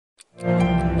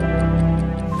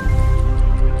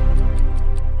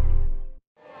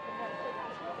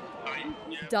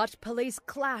Dutch police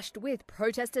clashed with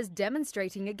protesters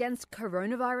demonstrating against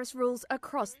coronavirus rules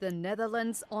across the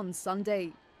Netherlands on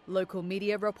Sunday. Local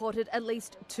media reported at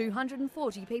least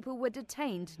 240 people were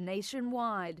detained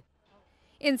nationwide.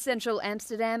 In central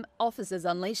Amsterdam, officers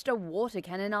unleashed a water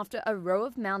cannon after a row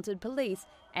of mounted police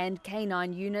and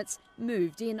canine units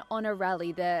moved in on a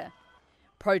rally there.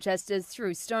 Protesters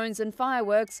threw stones and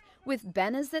fireworks with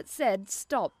banners that said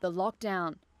 "Stop the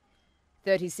lockdown."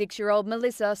 36-year-old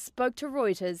Melissa spoke to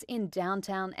Reuters in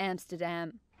downtown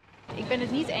Amsterdam.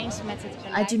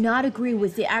 I do not agree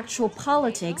with the actual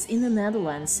politics in the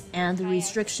Netherlands and the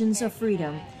restrictions of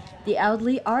freedom. The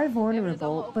elderly are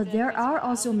vulnerable, but there are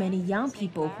also many young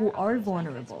people who are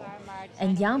vulnerable.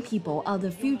 And young people are the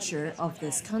future of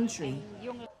this country.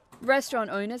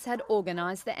 Restaurant owners had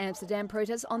organised the Amsterdam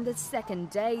protest on the second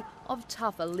day of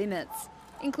tougher limits,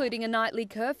 including a nightly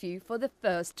curfew for the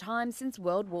first time since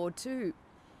World War II.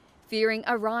 Fearing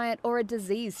a riot or a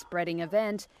disease-spreading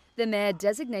event, the mayor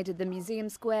designated the museum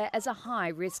square as a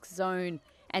high-risk zone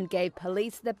and gave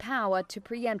police the power to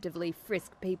preemptively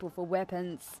frisk people for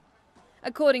weapons.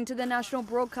 According to the national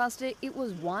broadcaster, it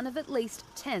was one of at least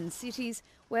 10 cities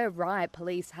where riot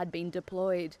police had been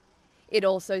deployed. It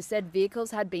also said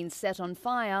vehicles had been set on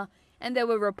fire and there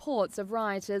were reports of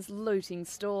rioters looting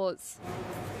stores.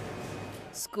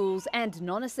 Schools and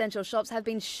non-essential shops have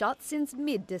been shut since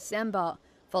mid-December,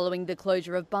 following the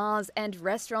closure of bars and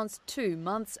restaurants 2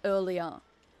 months earlier.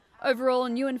 Overall,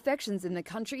 new infections in the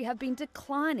country have been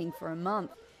declining for a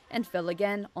month and fell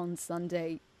again on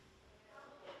Sunday.